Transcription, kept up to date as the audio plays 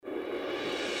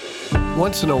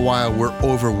Once in a while, we're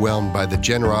overwhelmed by the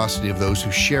generosity of those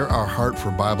who share our heart for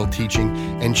Bible teaching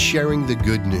and sharing the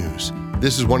good news.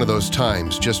 This is one of those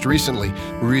times. Just recently,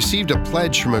 we received a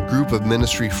pledge from a group of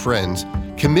ministry friends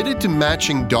committed to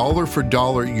matching dollar for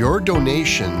dollar your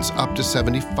donations up to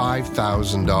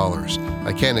 $75,000.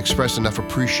 I can't express enough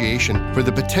appreciation for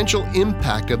the potential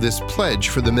impact of this pledge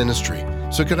for the ministry.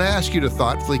 So could I ask you to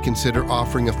thoughtfully consider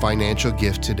offering a financial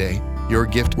gift today? Your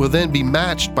gift will then be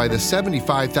matched by the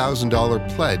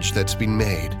 $75,000 pledge that's been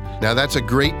made. Now that's a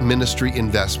great ministry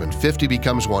investment. 50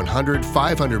 becomes 100,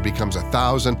 500 becomes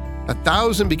 1,000,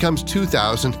 1,000 becomes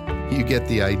 2,000. You get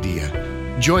the idea.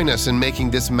 Join us in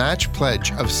making this match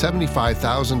pledge of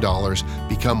 $75,000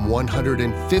 become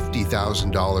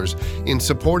 $150,000 in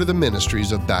support of the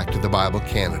ministries of Back to the Bible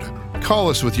Canada. Call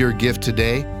us with your gift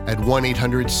today at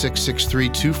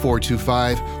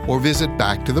 1-800-663-2425 or visit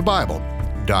backtothebible.ca.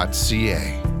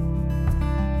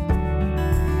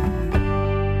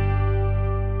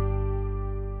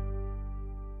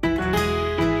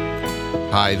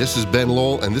 Hi, this is Ben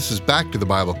Lowell, and this is Back to the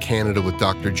Bible Canada with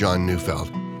Dr. John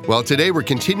Neufeld. Well, today we're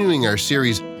continuing our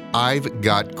series, I've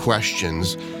Got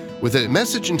Questions, with a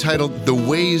message entitled, The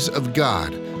Ways of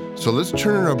God. So let's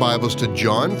turn our Bibles to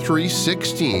John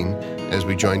 3:16 as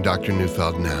we join Dr.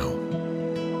 Neufeld now.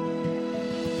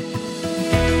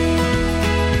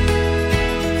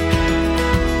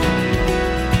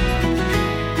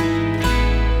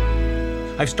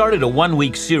 I've started a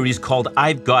one-week series called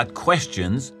I've Got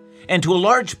Questions, and to a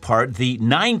large part, the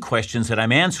 9 questions that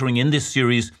I'm answering in this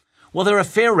series, well, they're a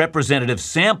fair representative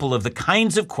sample of the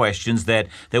kinds of questions that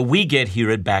we get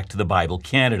here at Back to the Bible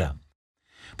Canada.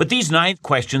 But these 9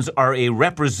 questions are a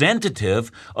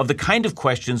representative of the kind of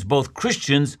questions both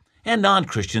Christians and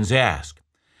non-Christians ask.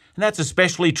 And that's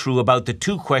especially true about the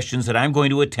 2 questions that I'm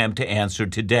going to attempt to answer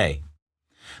today.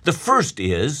 The first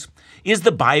is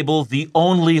the Bible the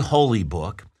only holy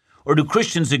book, or do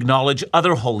Christians acknowledge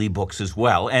other holy books as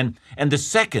well? And the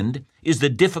second is the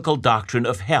difficult doctrine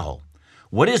of hell.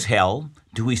 What is hell?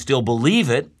 Do we still believe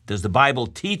it? Does the Bible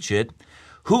teach it?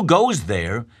 Who goes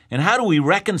there? And how do we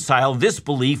reconcile this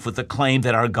belief with the claim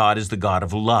that our God is the God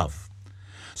of love?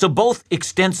 So both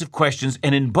extensive questions,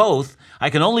 and in both, I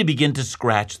can only begin to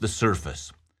scratch the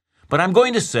surface. But I'm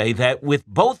going to say that with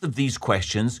both of these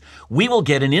questions, we will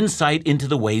get an insight into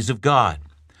the ways of God.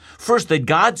 First, that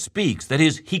God speaks, that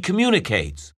is, He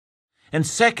communicates. And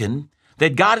second,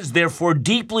 that God is therefore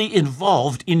deeply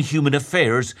involved in human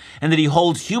affairs and that He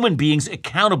holds human beings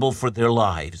accountable for their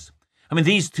lives. I mean,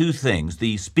 these 2 things,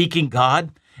 the speaking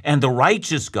God and the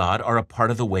righteous God, are a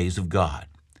part of the ways of God.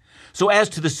 So as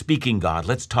to the speaking God,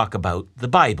 let's talk about the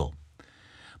Bible.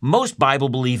 Most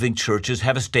Bible-believing churches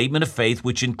have a statement of faith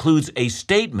which includes a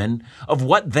statement of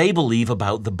what they believe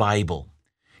about the Bible.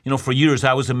 For years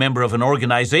I was a member of an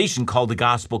organization called the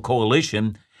Gospel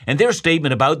Coalition, and their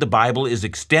statement about the Bible is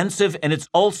extensive, and it's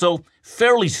also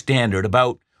fairly standard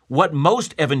about what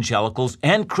most evangelicals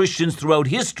and Christians throughout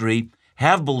history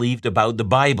have believed about the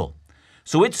Bible.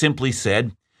 So it simply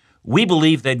said, we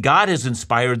believe that God has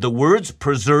inspired the words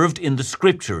preserved in the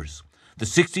Scriptures, the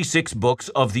 66 books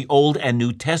of the Old and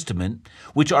New Testament,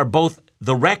 which are both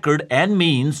the record and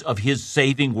means of His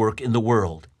saving work in the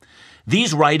world.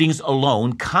 These writings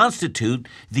alone constitute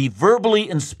the verbally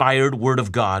inspired Word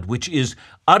of God, which is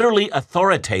utterly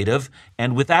authoritative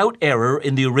and without error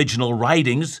in the original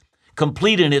writings,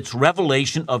 complete in its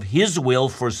revelation of His will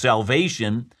for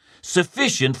salvation,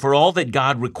 sufficient for all that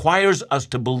God requires us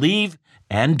to believe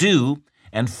and do,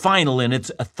 and final in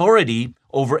its authority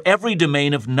over every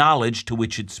domain of knowledge to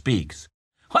which it speaks.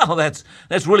 Well, that's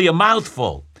really a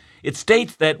mouthful. It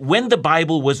states that when the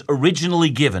Bible was originally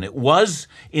given, it was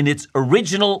in its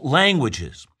original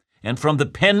languages and from the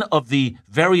pen of the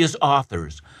various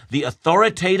authors, the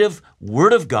authoritative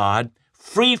Word of God,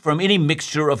 free from any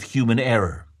mixture of human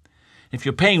error. If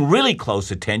you're paying really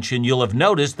close attention, you'll have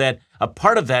noticed that a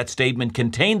part of that statement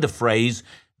contained the phrase,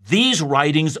 these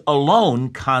writings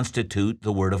alone constitute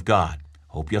the Word of God.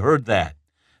 Hope you heard that.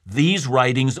 These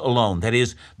writings alone, that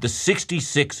is, the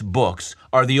 66 books,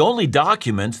 are the only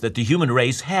documents that the human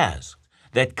race has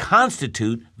that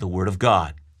constitute the Word of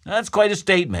God. Now, that's quite a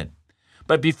statement.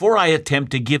 But before I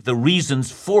attempt to give the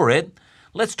reasons for it,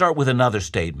 let's start with another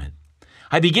statement.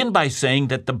 I begin by saying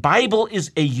that the Bible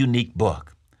is a unique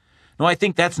book. No, I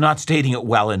think that's not stating it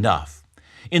well enough.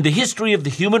 In the history of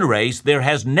the human race, there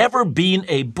has never been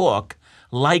a book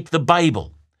like the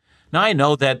Bible. Now, I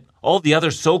know that all the other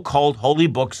so-called holy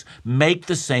books make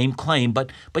the same claim,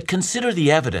 but consider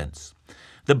the evidence.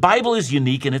 The Bible is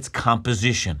unique in its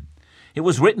composition. It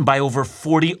was written by over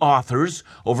 40 authors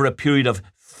over a period of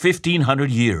 1,500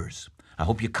 years. I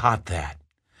hope you caught that.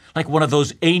 Like one of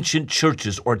those ancient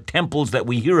churches or temples that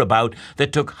we hear about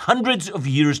that took hundreds of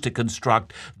years to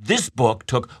construct, this book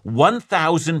took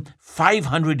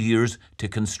 1,500 years to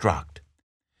construct.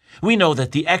 We know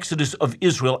that the exodus of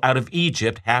Israel out of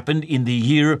Egypt happened in the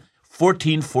year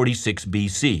 1446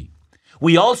 BC.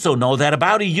 We also know that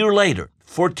about a year later,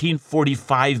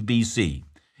 1445 BC,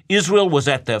 Israel was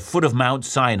at the foot of Mount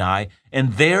Sinai,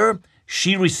 and there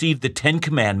she received the Ten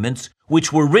Commandments,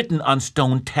 which were written on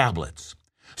stone tablets.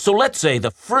 So let's say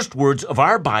the first words of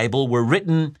our Bible were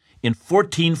written in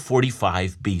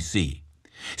 1445 BC.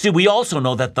 See, we also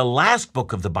know that the last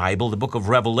book of the Bible, the book of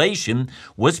Revelation,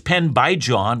 was penned by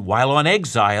John while on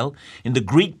exile in the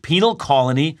Greek penal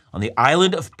colony on the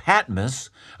island of Patmos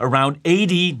around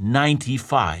AD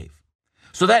 95.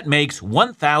 So that makes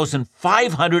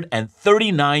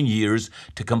 1,539 years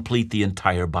to complete the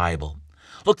entire Bible.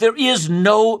 Look, there is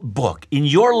no book in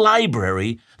your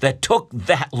library that took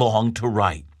that long to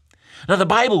write. Now, the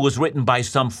Bible was written by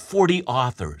some 40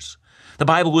 authors. The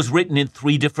Bible was written in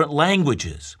 3 different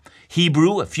languages: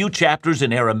 Hebrew, a few chapters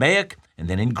in Aramaic, and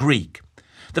then in Greek.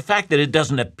 The fact that it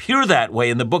doesn't appear that way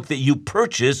in the book that you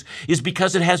purchase is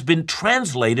because it has been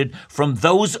translated from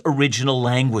those original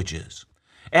languages.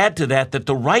 Add to that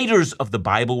the writers of the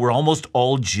Bible were almost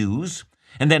all Jews,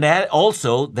 and then add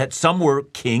also that some were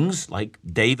kings like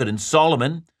David and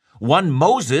Solomon. One,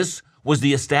 Moses, was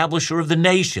the establisher of the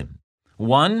nation.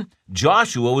 One,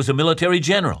 Joshua, was a military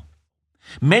general.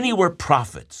 Many were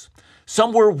prophets.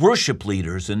 Some were worship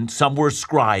leaders, and some were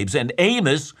scribes. And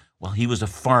Amos, well, he was a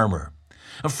farmer.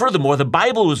 And furthermore, the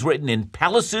Bible was written in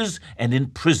palaces and in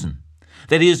prison.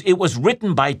 That is, it was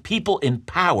written by people in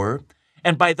power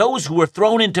and by those who were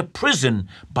thrown into prison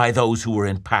by those who were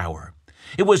in power.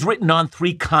 It was written on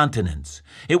 3 continents.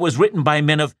 It was written by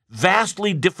men of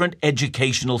vastly different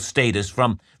educational status,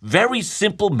 from very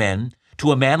simple men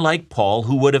to a man like Paul,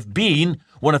 who would have been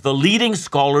one of the leading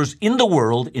scholars in the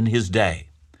world in his day.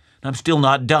 I'm still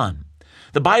not done.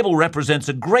 The Bible represents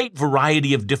a great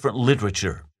variety of different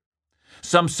literature.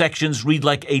 Some sections read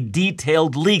like a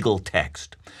detailed legal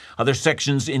text. Other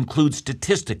sections include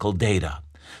statistical data.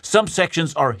 Some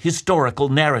sections are historical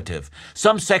narrative.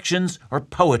 Some sections are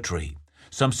poetry.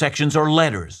 Some sections are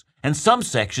letters. And some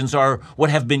sections are what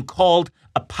have been called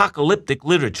apocalyptic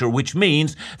literature, which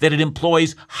means that it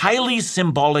employs highly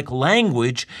symbolic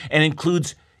language and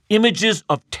includes images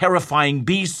of terrifying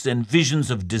beasts and visions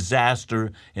of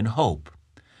disaster and hope.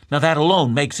 Now that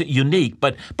alone makes it unique,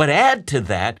 but add to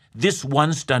that this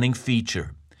one stunning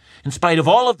feature. In spite of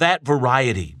all of that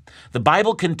variety, the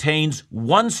Bible contains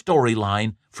one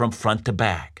storyline from front to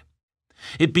back.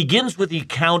 It begins with the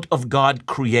account of God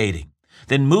creating,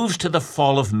 then moves to the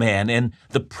fall of man and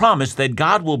the promise that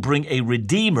God will bring a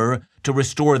Redeemer to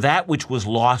restore that which was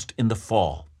lost in the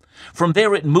fall. From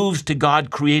there it moves to God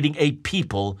creating a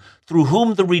people through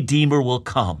whom the Redeemer will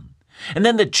come. And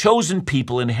then the chosen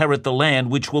people inherit the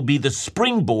land, which will be the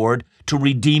springboard to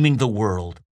redeeming the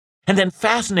world. And then,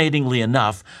 fascinatingly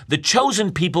enough, the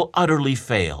chosen people utterly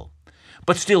fail.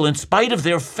 But still, in spite of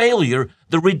their failure,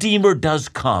 the Redeemer does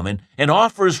come and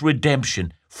offers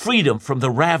redemption, freedom from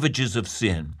the ravages of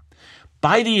sin.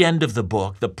 By the end of the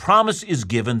book, the promise is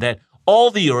given that all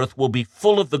the earth will be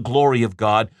full of the glory of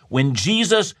God when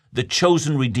Jesus, the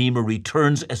chosen Redeemer,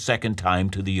 returns a second time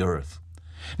to the earth.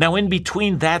 Now, in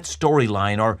between that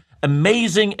storyline are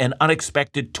amazing and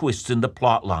unexpected twists in the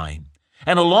plot line.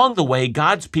 And along the way,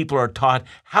 God's people are taught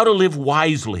how to live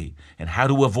wisely and how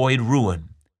to avoid ruin.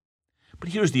 But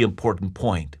here's the important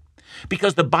point.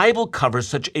 Because the Bible covers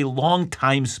such a long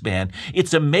time span,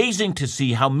 it's amazing to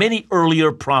see how many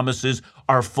earlier promises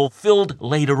are fulfilled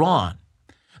later on.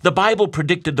 The Bible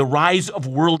predicted the rise of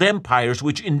world empires,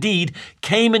 which indeed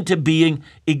came into being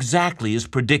exactly as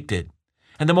predicted.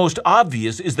 And the most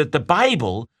obvious is that the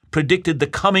Bible predicted the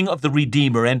coming of the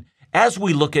Redeemer. And as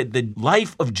we look at the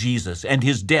life of Jesus and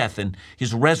his death and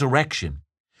his resurrection,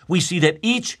 we see that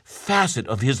each facet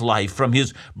of his life from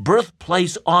his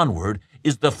birthplace onward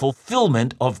is the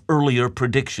fulfillment of earlier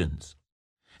predictions.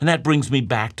 And that brings me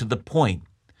back to the point,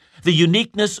 the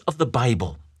uniqueness of the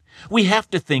Bible. We have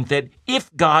to think that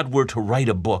if God were to write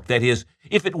a book, that is,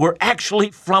 if it were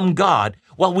actually from God,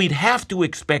 well, we'd have to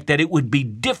expect that it would be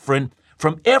different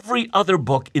from every other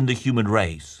book in the human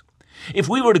race. If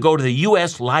we were to go to the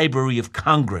U.S. Library of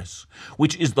Congress,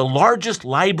 which is the largest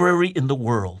library in the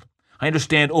world, I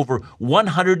understand over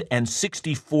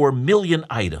 164 million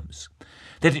items,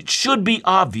 that it should be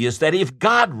obvious that if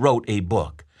God wrote a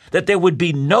book, that there would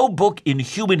be no book in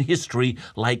human history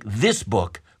like this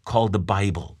book called the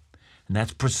Bible. And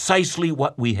that's precisely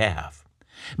what we have.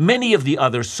 Many of the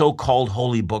other so-called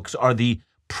holy books are the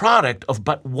product of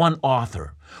but one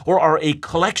author, or are a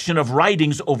collection of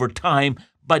writings over time,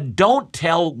 but don't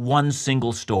tell one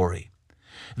single story.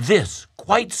 This,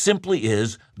 quite simply,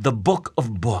 is the book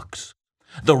of books,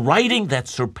 the writing that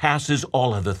surpasses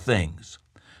all other things.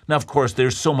 Now, of course,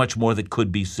 there's so much more that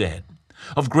could be said.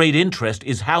 Of great interest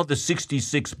is how the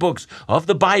 66 books of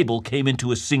the Bible came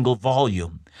into a single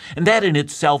volume, and that in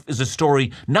itself is a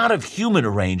story not of human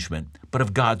arrangement, but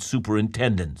of God's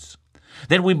superintendence.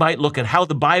 Then we might look at how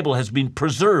the Bible has been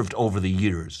preserved over the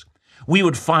years. We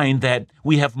would find that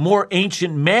we have more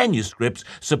ancient manuscripts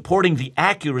supporting the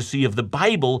accuracy of the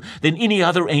Bible than any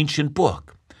other ancient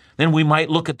book. Then we might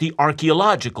look at the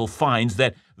archaeological finds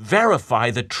that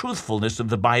verify the truthfulness of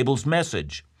the Bible's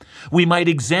message. We might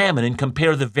examine and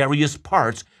compare the various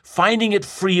parts, finding it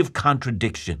free of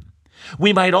contradiction.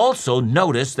 We might also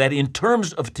notice that in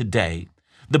terms of today,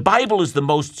 the Bible is the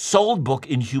most sold book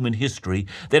in human history,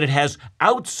 that it has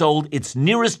outsold its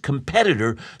nearest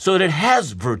competitor so that it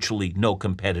has virtually no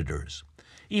competitors.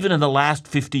 Even in the last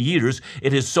 50 years,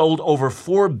 it has sold over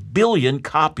 4 billion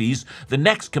copies. The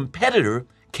next competitor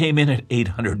came in at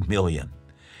 800 million.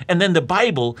 And then the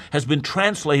Bible has been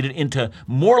translated into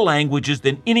more languages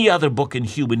than any other book in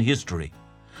human history.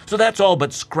 So that's all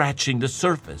but scratching the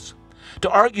surface. To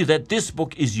argue that this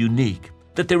book is unique,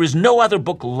 that there is no other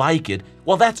book like it,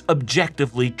 well, that's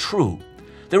objectively true.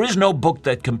 There is no book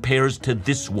that compares to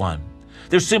this one.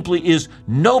 There simply is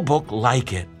no book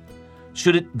like it.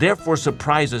 Should it therefore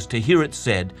surprise us to hear it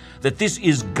said that this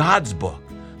is God's book,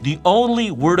 the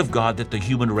only Word of God that the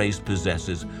human race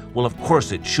possesses? Well, of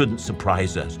course it shouldn't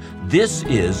surprise us. This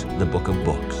is the book of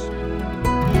books.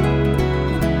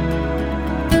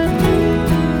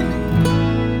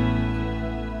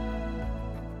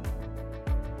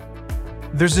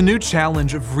 There's a new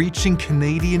challenge of reaching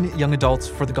Canadian young adults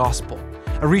for the gospel.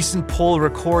 A recent poll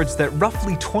records that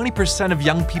roughly 20% of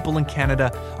young people in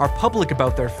Canada are public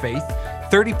about their faith,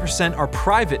 30% are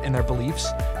private in their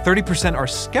beliefs, 30% are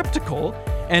skeptical,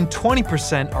 and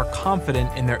 20% are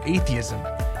confident in their atheism.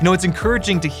 It's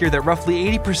encouraging to hear that roughly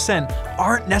 80%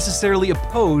 aren't necessarily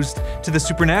opposed to the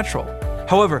supernatural.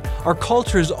 However, our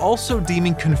culture is also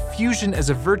deeming confusion as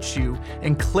a virtue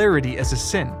and clarity as a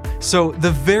sin. So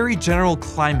the very general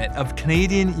climate of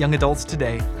Canadian young adults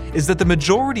today is that the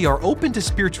majority are open to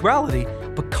spirituality,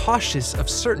 but cautious of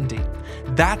certainty.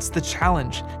 That's the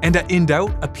challenge. And at In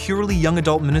Doubt, a purely young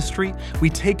adult ministry, we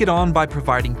take it on by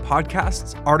providing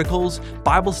podcasts, articles,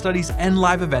 Bible studies, and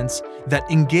live events that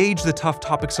engage the tough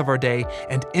topics of our day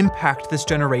and impact this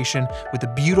generation with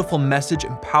the beautiful message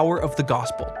and power of the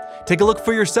gospel. Take a look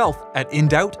for yourself at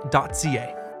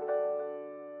indoubt.ca.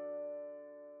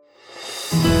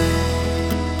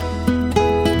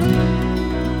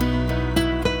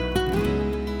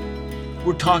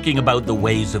 We're talking about the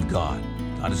ways of God.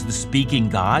 God is the speaking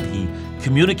God. He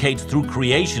communicates through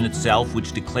creation itself,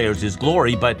 which declares His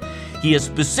glory, but He has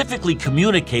specifically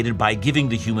communicated by giving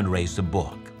the human race a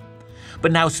book.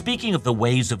 But now, speaking of the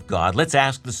ways of God, let's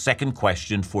ask the second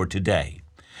question for today.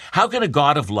 How can a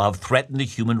God of love threaten the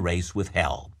human race with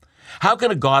hell? How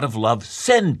can a God of love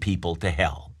send people to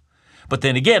hell? But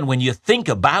then again, when you think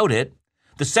about it,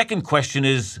 the second question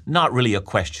is not really a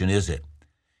question, is it?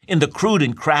 In the crude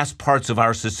and crass parts of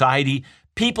our society,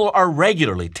 people are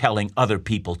regularly telling other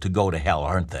people to go to hell,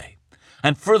 aren't they?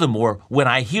 And furthermore, when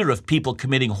I hear of people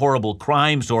committing horrible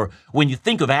crimes, or when you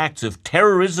think of acts of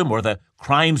terrorism or the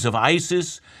crimes of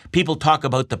ISIS, people talk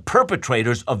about the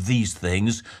perpetrators of these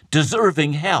things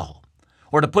deserving hell.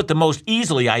 Or to put the most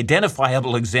easily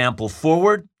identifiable example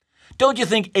forward, don't you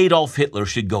think Adolf Hitler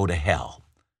should go to hell?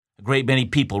 A great many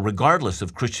people, regardless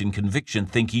of Christian conviction,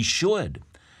 think he should.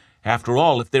 After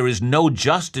all, if there is no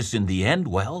justice in the end,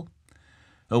 well,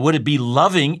 would it be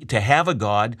loving to have a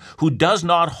God who does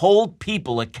not hold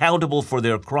people accountable for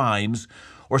their crimes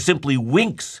or simply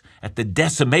winks at the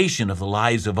decimation of the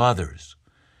lives of others?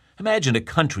 Imagine a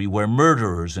country where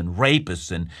murderers and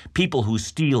rapists and people who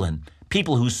steal and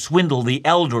people who swindle the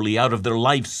elderly out of their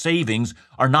life savings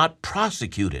are not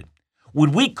prosecuted.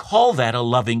 Would we call that a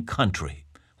loving country?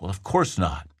 Well, of course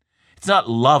not. It's not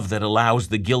love that allows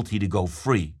the guilty to go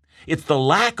free. It's the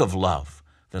lack of love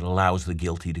that allows the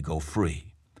guilty to go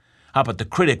free. But the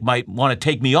critic might want to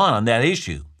take me on that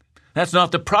issue. That's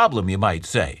not the problem, you might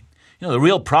say. The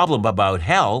real problem about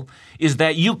hell is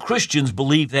that you Christians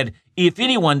believe that if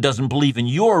anyone doesn't believe in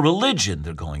your religion,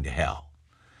 they're going to hell.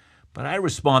 But I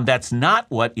respond, that's not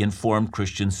what informed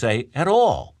Christians say at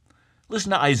all.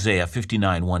 Listen to Isaiah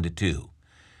 59, 1-2.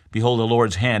 Behold, the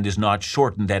Lord's hand is not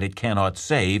shortened that it cannot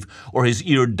save, or his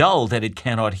ear dull that it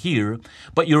cannot hear,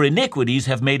 but your iniquities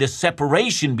have made a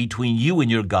separation between you and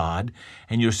your God,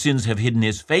 and your sins have hidden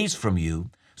his face from you,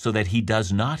 so that he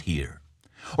does not hear.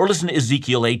 Or listen to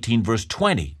Ezekiel 18, verse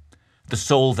 20. The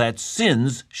soul that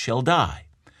sins shall die.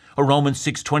 Or Romans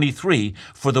 6:23,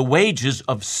 for the wages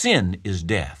of sin is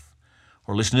death.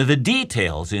 Or listen to the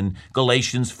details in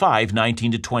Galatians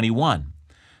 5:19-21.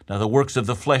 Now the works of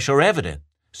the flesh are evident: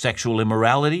 sexual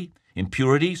immorality,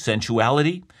 impurity,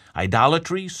 sensuality,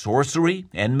 idolatry, sorcery,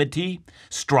 enmity,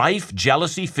 strife,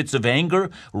 jealousy, fits of anger,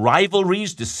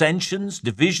 rivalries, dissensions,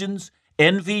 divisions,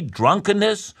 envy,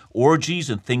 drunkenness, orgies,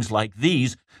 and things like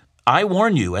these. I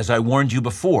warn you, as I warned you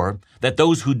before, that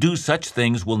those who do such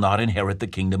things will not inherit the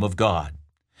kingdom of God.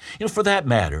 For that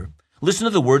matter, listen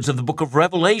to the words of the book of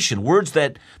Revelation, words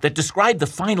that describe the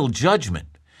final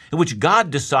judgment, in which God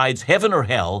decides heaven or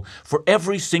hell for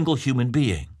every single human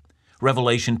being.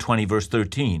 Revelation 20, verse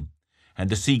 13, and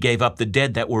the sea gave up the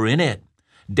dead that were in it.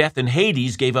 Death and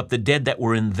Hades gave up the dead that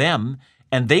were in them,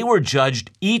 and they were judged,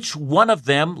 each one of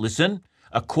them, listen,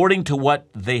 according to what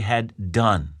they had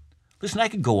done. Listen, I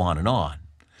could go on,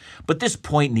 but this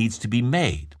point needs to be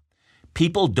made.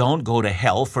 People don't go to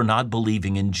hell for not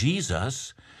believing in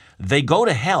Jesus. They go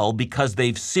to hell because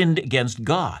they've sinned against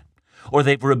God, or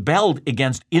they've rebelled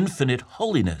against infinite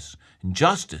holiness and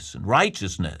justice and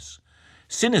righteousness.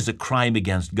 Sin is a crime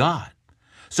against God.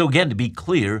 So again, to be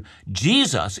clear,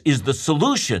 Jesus is the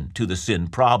solution to the sin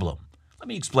problem. Let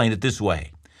me explain it this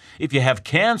way. If you have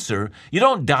cancer, you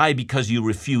don't die because you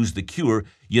refuse the cure.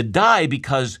 You die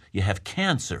because you have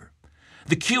cancer.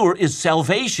 The cure is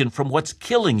salvation from what's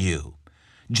killing you.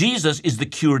 Jesus is the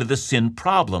cure to the sin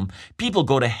problem. People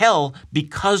go to hell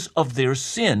because of their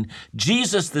sin.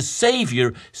 Jesus, the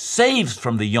Savior, saves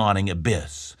from the yawning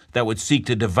abyss that would seek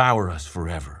to devour us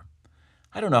forever.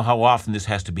 I don't know how often this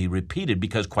has to be repeated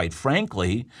because, quite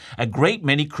frankly, a great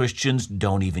many Christians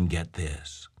don't even get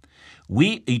this.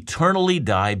 We eternally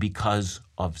die because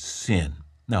of sin.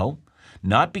 No,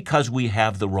 not because we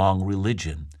have the wrong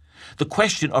religion. The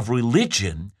question of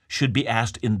religion should be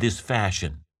asked in this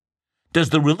fashion. Does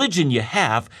the religion you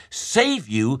have save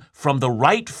you from the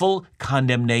rightful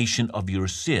condemnation of your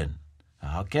sin?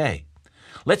 Okay,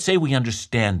 let's say we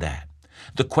understand that.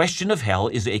 The question of hell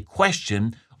is a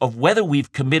question of whether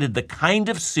we've committed the kind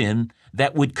of sin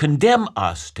that would condemn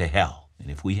us to hell.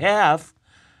 And if we have,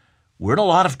 we're in a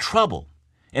lot of trouble.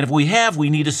 And if we have,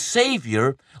 we need a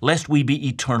Savior, lest we be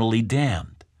eternally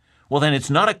damned. Well, then it's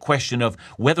not a question of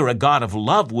whether a God of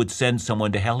love would send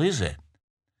someone to hell, is it?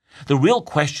 The real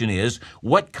question is,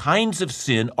 what kinds of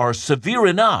sin are severe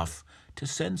enough to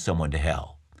send someone to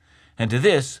hell? And to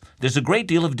this, there's a great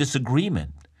deal of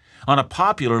disagreement. On a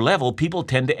popular level, people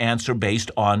tend to answer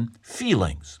based on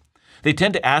feelings. They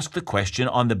tend to ask the question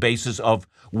on the basis of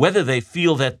whether they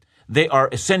feel that they are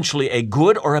essentially a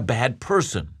good or a bad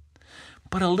person.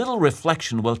 But a little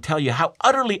reflection will tell you how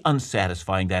utterly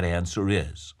unsatisfying that answer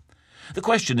is. The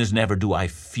question is never, do I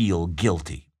feel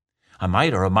guilty? I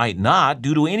might or I might not,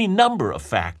 due to any number of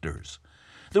factors.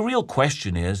 The real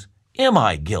question is, am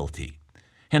I guilty?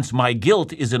 Hence, my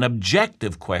guilt is an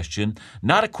objective question,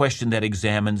 not a question that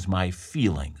examines my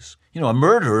feelings. A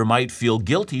murderer might feel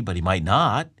guilty, but he might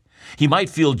not. He might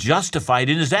feel justified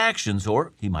in his actions,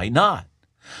 or he might not.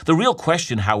 The real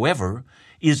question, however,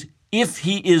 is if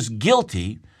he is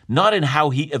guilty, not in how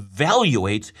he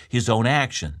evaluates his own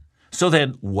action. So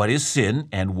then, what is sin,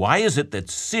 and why is it that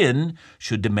sin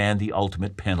should demand the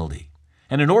ultimate penalty?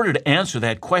 And in order to answer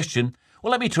that question,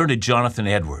 let me turn to Jonathan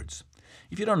Edwards.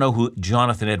 If you don't know who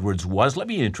Jonathan Edwards was, let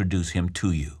me introduce him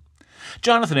to you.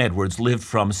 Jonathan Edwards lived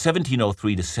from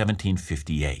 1703 to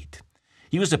 1758.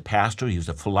 He was a pastor, he was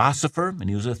a philosopher, and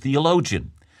he was a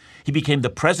theologian. He became the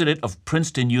president of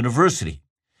Princeton University.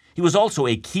 He was also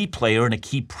a key player and a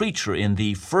key preacher in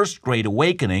the First Great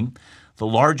Awakening, the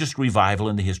largest revival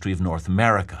in the history of North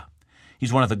America.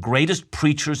 He's one of the greatest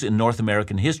preachers in North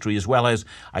American history, as well as,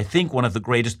 I think, one of the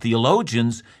greatest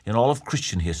theologians in all of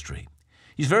Christian history.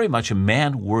 He's very much a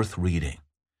man worth reading.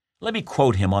 Let me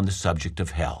quote him on the subject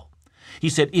of hell. He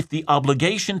said, "If the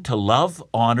obligation to love,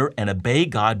 honor, and obey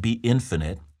God be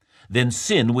infinite, then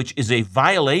sin, which is a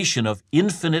violation of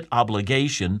infinite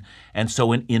obligation, and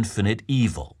so an infinite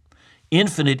evil.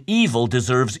 Infinite evil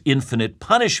deserves infinite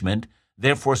punishment,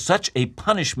 therefore such a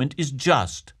punishment is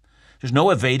just. There's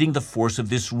no evading the force of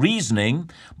this reasoning,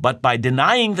 but by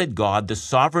denying that God, the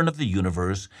sovereign of the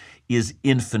universe, is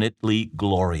infinitely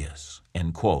glorious."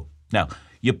 End quote. Now,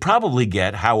 you probably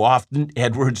get how often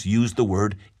Edwards used the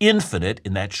word infinite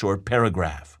in that short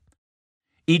paragraph.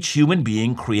 Each human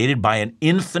being created by an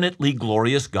infinitely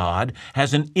glorious God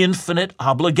has an infinite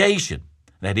obligation.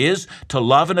 That is, to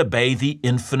love and obey the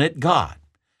infinite God.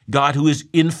 God, who is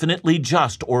infinitely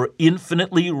just or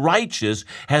infinitely righteous,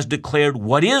 has declared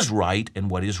what is right and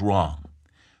what is wrong.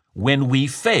 When we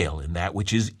fail in that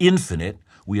which is infinite,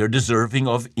 we are deserving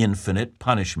of infinite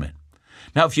punishment.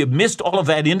 Now, if you've missed all of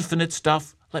that infinite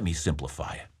stuff, let me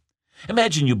simplify it.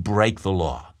 Imagine you break the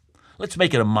law. Let's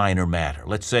make it a minor matter.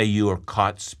 Let's say you are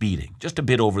caught speeding, just a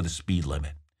bit over the speed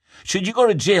limit. Should you go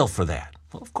to jail for that?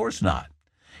 Well, of course not.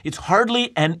 It's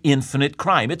hardly an infinite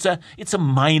crime. It's a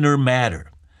minor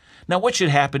matter. Now, what should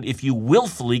happen if you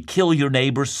willfully kill your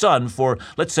neighbor's son for,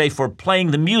 let's say, for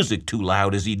playing the music too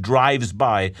loud as he drives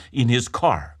by in his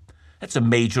car? That's a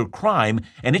major crime,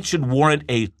 and it should warrant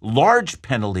a large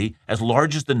penalty as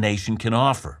large as the nation can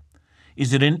offer.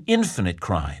 Is it an infinite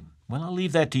crime? Well, I'll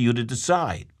leave that to you to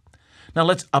decide. Now,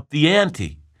 let's up the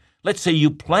ante. Let's say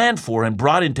you planned for and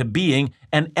brought into being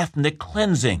an ethnic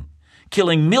cleansing,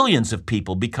 killing millions of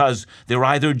people because they're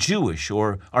either Jewish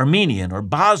or Armenian or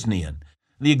Bosnian.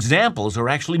 The examples are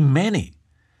actually many.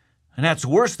 And that's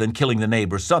worse than killing the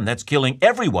neighbor's son. That's killing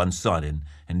everyone's son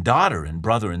and daughter and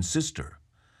brother and sister.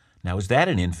 Now, is that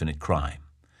an infinite crime?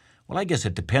 Well, I guess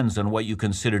it depends on what you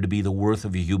consider to be the worth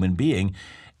of a human being.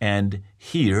 And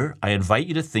here, I invite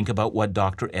you to think about what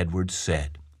Dr. Edwards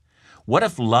said. What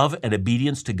if love and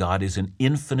obedience to God is an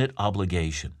infinite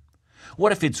obligation?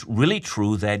 What if it's really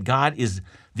true that God is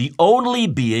the only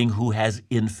being who has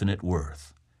infinite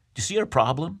worth? Do you see our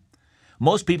problem?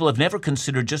 Most people have never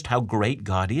considered just how great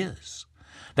God is.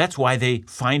 That's why they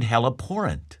find hell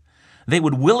abhorrent. They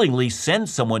would willingly send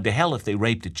someone to hell if they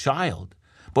raped a child,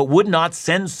 but would not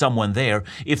send someone there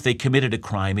if they committed a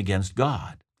crime against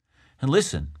God. And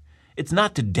listen, it's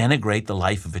not to denigrate the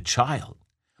life of a child,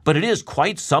 but it is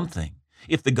quite something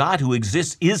if the God who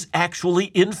exists is actually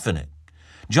infinite.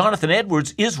 Jonathan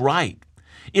Edwards is right.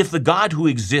 If the God who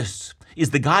exists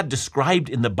is the God described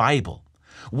in the Bible,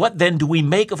 what then do we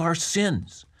make of our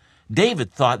sins?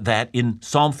 David thought that in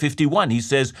Psalm 51. He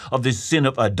says of the sin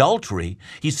of adultery,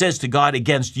 he says to God,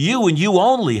 against you and you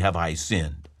only have I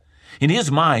sinned. In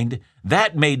his mind,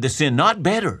 that made the sin not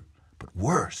better, but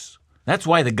worse. That's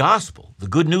why the gospel, the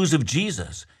good news of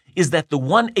Jesus, is that the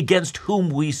one against whom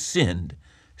we sinned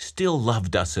still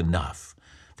loved us enough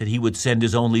that he would send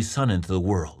his only Son into the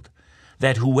world,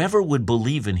 that whoever would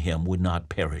believe in him would not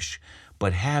perish,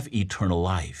 but have eternal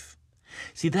life.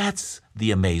 See, that's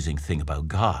the amazing thing about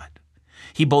God.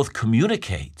 He both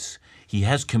communicates, he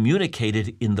has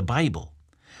communicated in the Bible,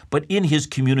 but in his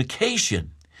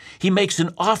communication, he makes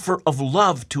an offer of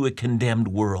love to a condemned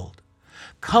world.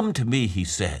 Come to me, he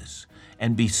says,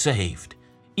 and be saved.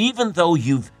 Even though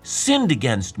you've sinned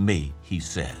against me, he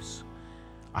says,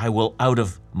 I will, out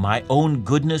of my own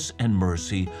goodness and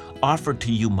mercy, offer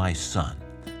to you my Son,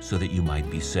 so that you might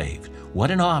be saved.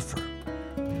 What an offer.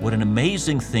 What an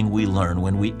amazing thing we learn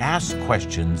when we ask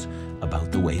questions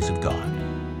about the ways of God.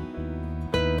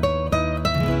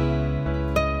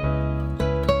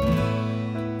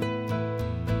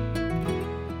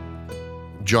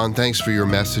 John, thanks for your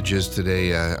messages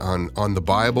today on the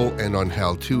Bible and on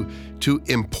hell, two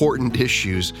important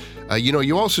issues.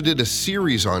 You also did a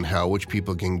series on hell, which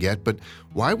people can get, but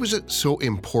why was it so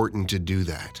important to do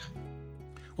that?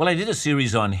 Well, I did a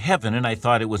series on heaven, and I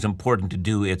thought it was important to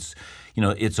do its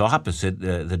opposite,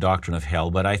 the doctrine of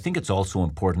hell, but I think it's also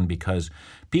important because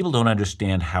people don't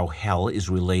understand how hell is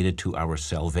related to our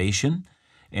salvation.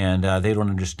 And they don't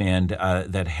understand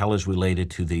that hell is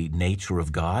related to the nature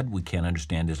of God. We can't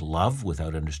understand his love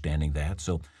without understanding that.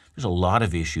 So there's a lot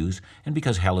of issues, and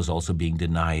because hell is also being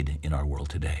denied in our world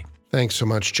today. Thanks so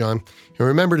much, John. And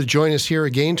remember to join us here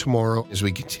again tomorrow as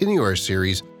we continue our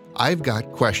series, I've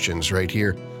Got Questions, right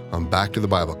here on Back to the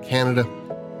Bible Canada,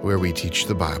 where we teach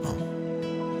the Bible.